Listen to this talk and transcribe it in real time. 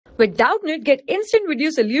With Doubtnut, get instant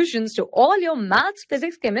video solutions to all your maths,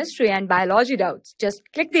 physics, chemistry, and biology doubts. Just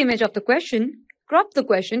click the image of the question, crop the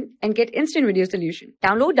question, and get instant video solution.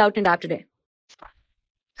 Download Doubtnut app today.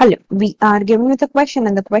 Hello, we are given with a question,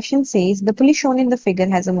 and the question says the pulley shown in the figure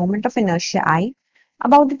has a moment of inertia I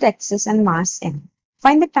about its axis and mass m.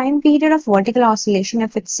 Find the time period of vertical oscillation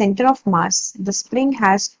if its center of mass, the spring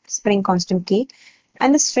has spring constant k,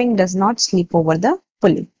 and the string does not slip over the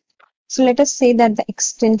pulley. So let us say that the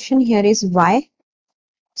extension here is y.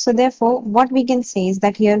 So therefore, what we can say is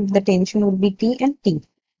that here the tension would be T and T.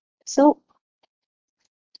 So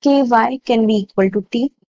ky can be equal to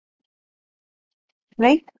T,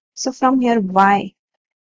 right? So from here y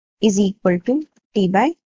is equal to T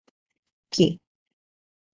by K,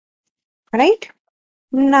 right?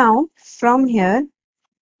 Now from here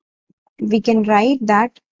we can write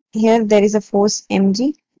that here there is a force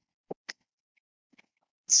mg.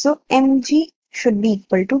 So mg should be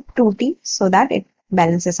equal to 2T so that it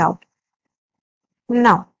balances out.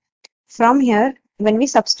 Now from here when we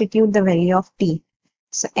substitute the value of T,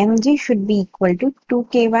 so mg should be equal to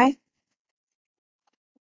 2ky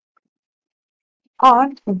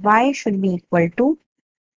or y should be equal to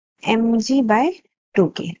mg by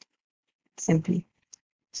 2k simply.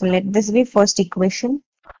 So let this be first equation.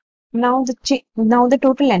 Now the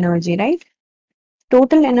total energy, right?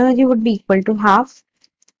 Total energy would be equal to half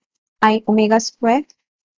I omega square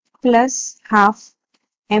plus half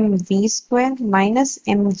mv square minus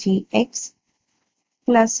mgx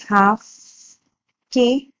plus half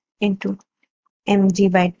k into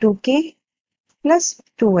mg by 2k plus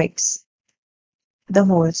 2x the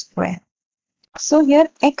whole square. So here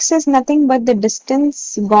x is nothing but the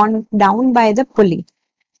distance gone down by the pulley.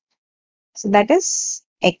 So that is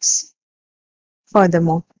x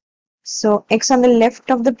furthermore. So x on the left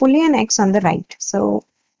of the pulley and x on the right. So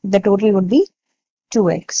the total would be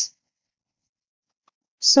 2x.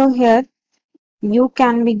 So here u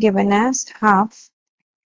can be given as half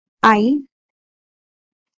I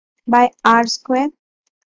by r square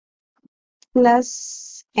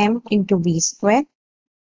plus m into v square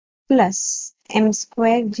plus m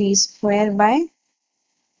square g square by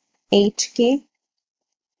 8k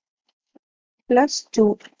plus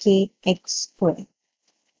 2kx square,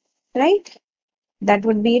 right? That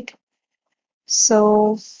would be it.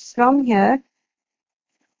 So from here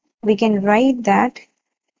we can write that.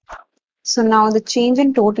 So now the change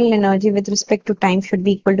in total energy with respect to time should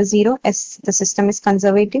be equal to 0 as the system is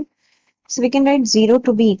conservative. So we can write 0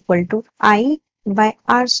 to be equal to I by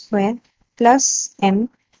r square plus m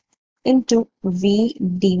into v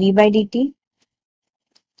dv by dt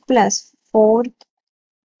plus 4kxv.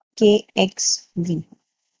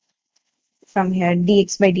 From here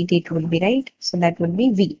dx by dt it would be, right? So that would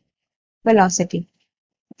be v, velocity.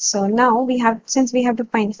 So now since we have to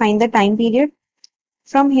find the time period,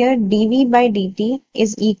 from here dv by dt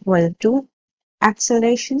is equal to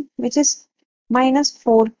acceleration, which is minus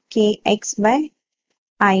 4kx by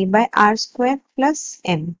I by r square plus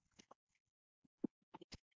m.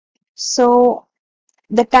 So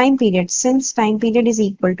the time period, since time period is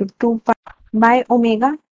equal to 2 pi by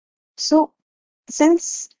omega, so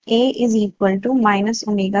since a is equal to minus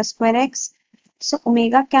omega square x, so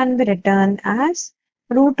omega can be written as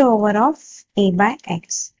root over of a by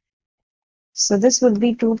x. So this would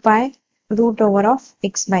be 2 pi root over of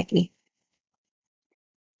x by a.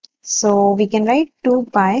 So we can write 2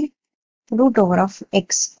 pi root over of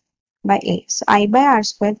x by a. So I by r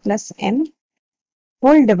square plus m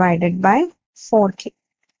whole divided by 4k.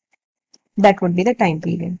 That would be the time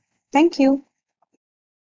period. Thank you.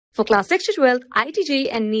 For class 6 to 12, IIT JEE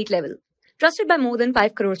and NEET level. Trusted by more than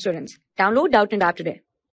 5 crore students. Download Doubtnut app today.